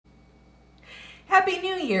Happy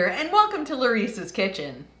New Year and welcome to Laurice's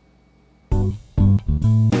Kitchen.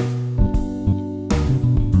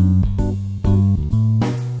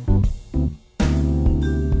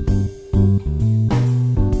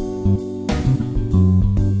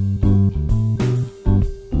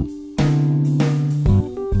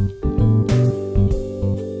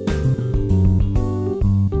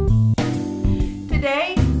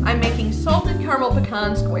 Today, I'm making salted caramel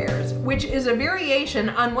pecan squares, which is a variation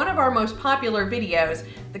on one of our most popular videos,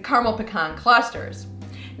 the caramel pecan clusters.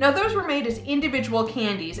 Now those were made as individual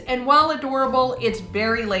candies, and while adorable, it's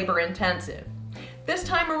very labor intensive. This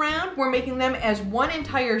time around, we're making them as one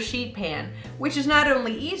entire sheet pan, which is not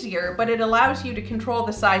only easier, but it allows you to control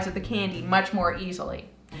the size of the candy much more easily.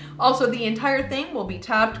 Also, the entire thing will be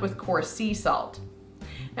topped with coarse sea salt.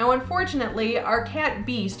 Now unfortunately, our cat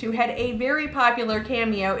Beast, who had a very popular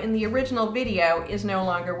cameo in the original video, is no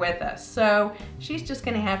longer with us, so she's just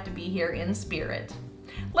gonna have to be here in spirit.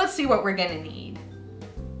 Let's see what we're gonna need.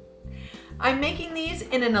 I'm making these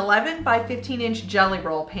in an 11 by 15 inch jelly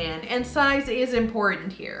roll pan, and size is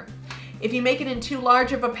important here. If you make it in too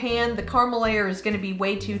large of a pan, the caramel layer is gonna be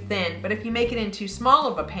way too thin, but if you make it in too small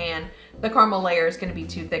of a pan, the caramel layer is gonna be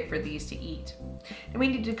too thick for these to eat. And we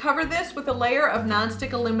need to cover this with a layer of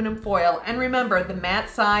nonstick aluminum foil, and remember, the matte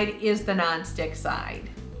side is the nonstick side.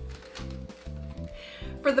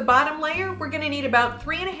 For the bottom layer, we're gonna need about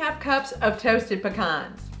 3½ cups of toasted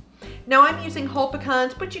pecans. Now I'm using whole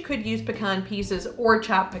pecans, but you could use pecan pieces or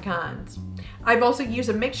chopped pecans. I've also used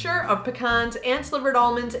a mixture of pecans and slivered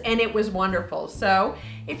almonds, and it was wonderful. So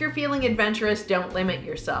if you're feeling adventurous, don't limit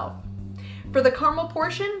yourself. For the caramel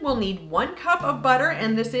portion, we'll need 1 cup of butter,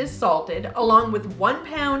 and this is salted, along with 1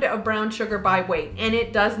 pound of brown sugar by weight, and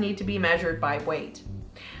it does need to be measured by weight.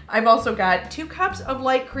 I've also got 2 cups of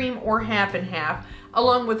light cream or half and half,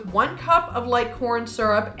 along with 1 cup of light corn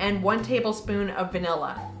syrup and 1 tablespoon of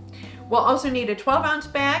vanilla. We'll also need a 12-ounce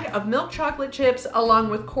bag of milk chocolate chips along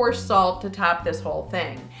with coarse salt to top this whole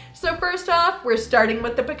thing. So first off, we're starting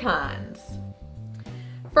with the pecans.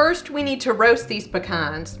 First, we need to roast these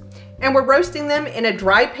pecans, and we're roasting them in a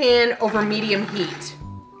dry pan over medium heat.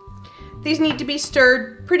 These need to be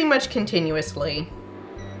stirred pretty much continuously.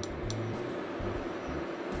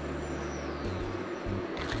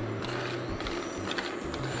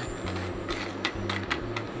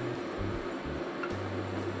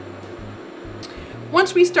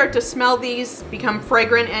 Once we start to smell these become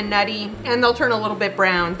fragrant and nutty, and they'll turn a little bit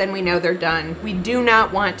brown, then we know they're done. We do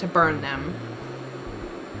not want to burn them.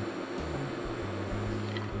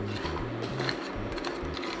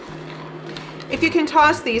 If you can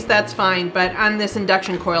toss these, that's fine, but on this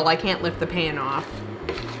induction coil, I can't lift the pan off.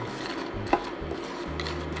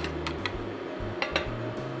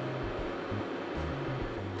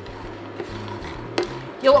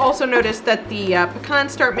 You'll also notice that the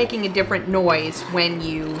pecans start making a different noise when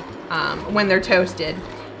they're toasted.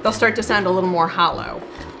 They'll start to sound a little more hollow.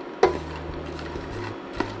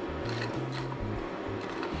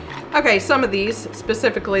 Okay, some of these,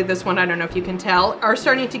 specifically this one, I don't know if you can tell, are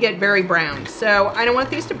starting to get very brown. So I don't want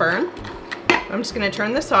these to burn. I'm just gonna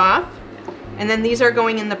turn this off, and then these are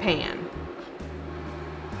going in the pan.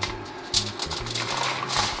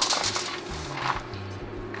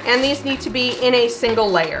 And these need to be in a single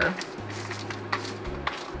layer.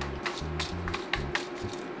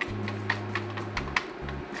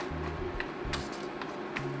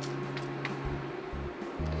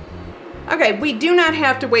 Okay, we do not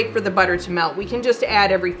have to wait for the butter to melt. We can just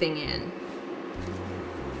add everything in.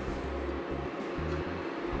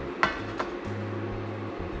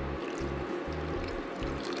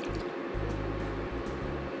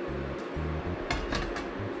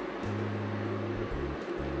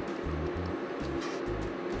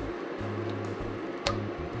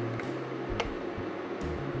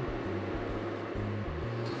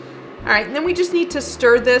 All right, and then we just need to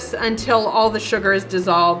stir this until all the sugar is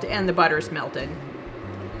dissolved and the butter is melted.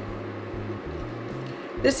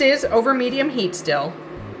 This is over medium heat still.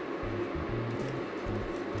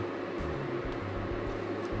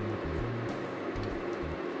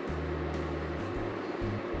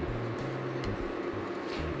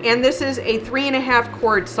 And this is a 3½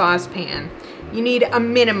 quart saucepan. You need a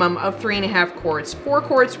minimum of 3½ quarts. 4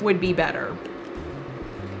 quarts would be better.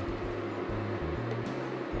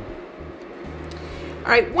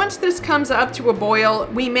 All right, once this comes up to a boil,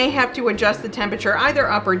 we may have to adjust the temperature either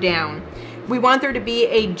up or down. We want there to be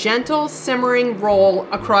a gentle simmering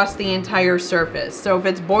roll across the entire surface. So if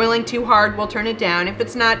it's boiling too hard, we'll turn it down. If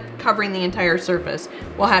it's not covering the entire surface,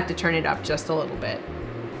 we'll have to turn it up just a little bit.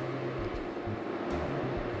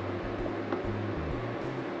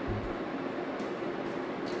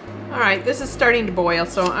 All right, this is starting to boil,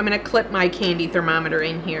 so I'm going to clip my candy thermometer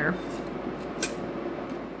in here.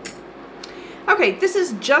 Okay, this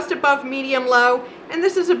is just above medium-low, and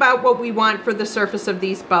this is about what we want for the surface of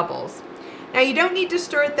these bubbles. Now, you don't need to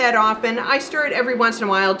stir it that often. I stir it every once in a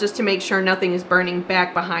while just to make sure nothing is burning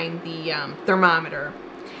back behind the thermometer.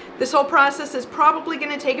 This whole process is probably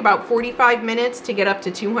going to take about 45 minutes to get up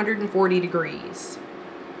to 240 degrees.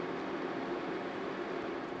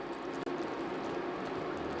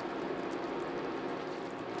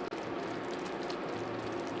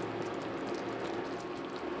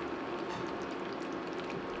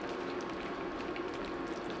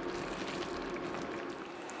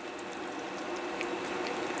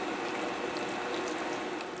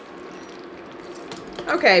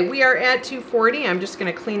 Okay, we are at 240. I'm just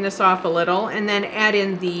going to clean this off a little and then add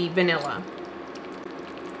in the vanilla.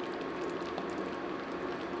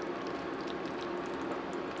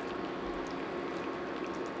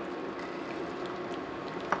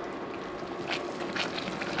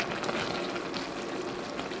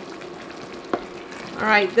 All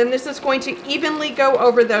right, then this is going to evenly go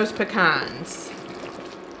over those pecans.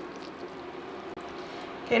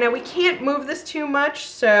 Okay, now we can't move this too much,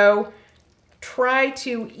 so try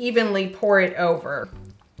to evenly pour it over.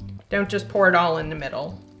 Don't just pour it all in the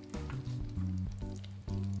middle.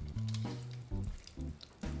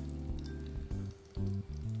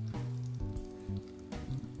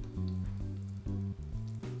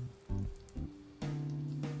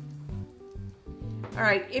 All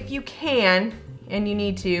right, if you can, and you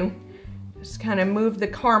need to, just kind of move the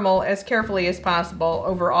caramel as carefully as possible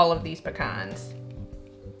over all of these pecans.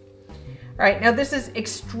 All right, now this is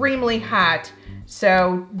extremely hot,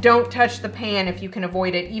 so don't touch the pan if you can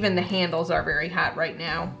avoid it. Even the handles are very hot right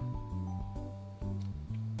now.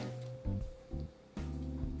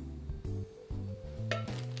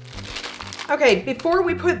 Okay, before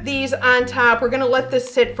we put these on top, we're gonna let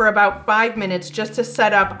this sit for about 5 minutes just to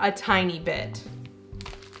set up a tiny bit.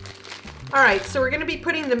 All right, so we're gonna be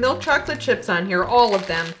putting the milk chocolate chips on here, all of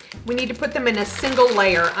them. We need to put them in a single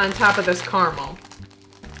layer on top of this caramel.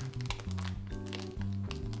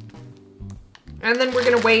 And then we're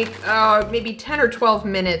gonna wait maybe 10 or 12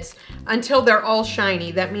 minutes until they're all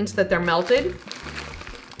shiny. That means that they're melted.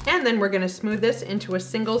 And then we're gonna smooth this into a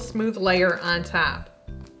single smooth layer on top.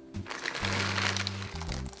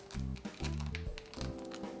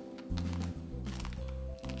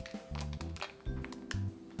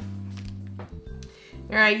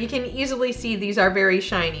 All right, you can easily see these are very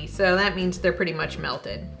shiny, so that means they're pretty much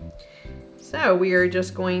melted. So we are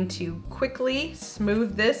just going to quickly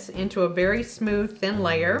smooth this into a very smooth, thin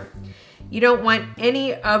layer. You don't want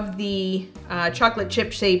any of the chocolate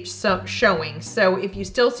chip shapes showing. So if you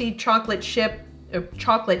still see chocolate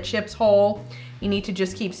chips whole, you need to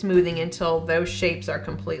just keep smoothing until those shapes are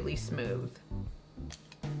completely smooth.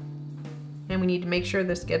 And we need to make sure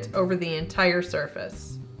this gets over the entire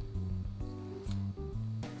surface.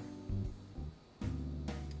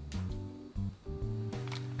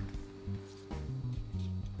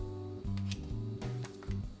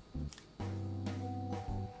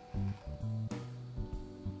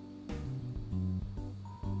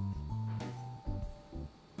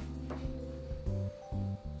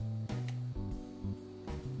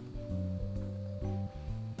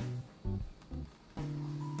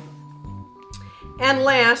 And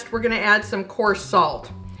last, we're gonna add some coarse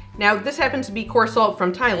salt. Now, this happens to be coarse salt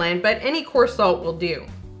from Thailand, but any coarse salt will do.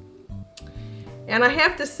 And I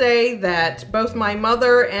have to say that both my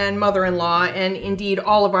mother and mother-in-law, and indeed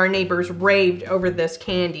all of our neighbors, raved over this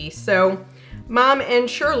candy. So, Mom and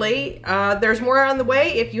Shirley, there's more on the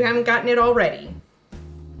way if you haven't gotten it already.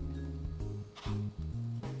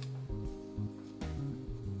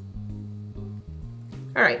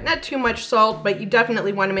 All right, not too much salt, but you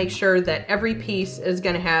definitely want to make sure that every piece is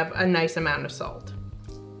going to have a nice amount of salt.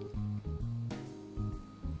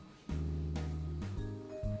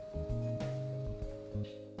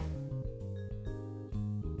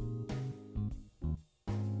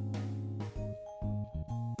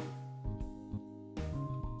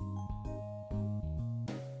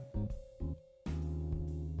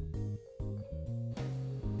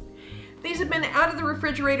 These have been out of the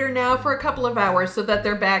refrigerator now for a couple of hours so that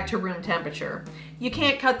they're back to room temperature. You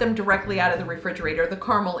can't cut them directly out of the refrigerator. The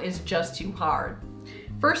caramel is just too hard.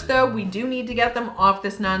 First though, we do need to get them off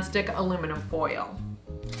this nonstick aluminum foil.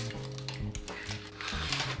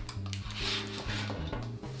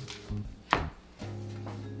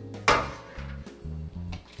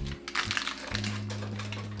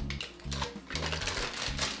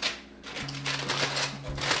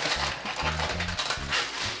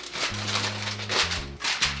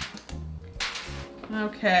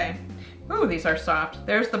 Okay. Ooh, these are soft.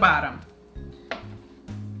 There's the bottom.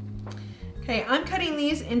 Okay, I'm cutting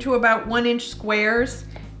these into about 1-inch squares.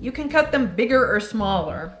 You can cut them bigger or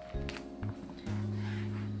smaller.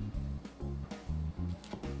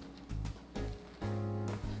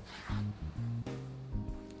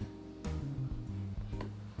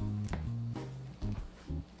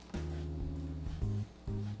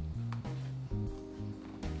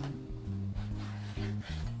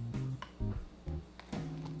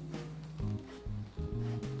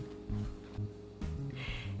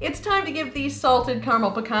 It's time to give these salted caramel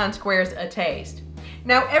pecan squares a taste.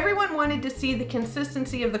 Now, everyone wanted to see the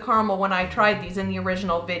consistency of the caramel when I tried these in the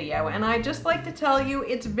original video, and I'd just like to tell you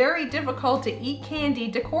it's very difficult to eat candy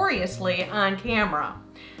decorously on camera.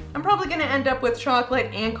 I'm probably going to end up with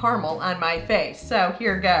chocolate and caramel on my face, so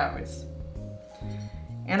here goes.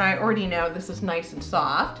 And I already know this is nice and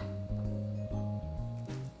soft.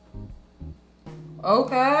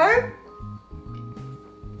 Okay.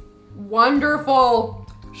 Wonderful.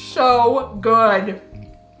 So good.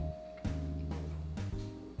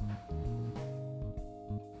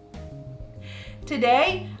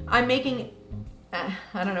 Today, I'm making, I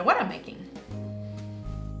don't know what I'm making.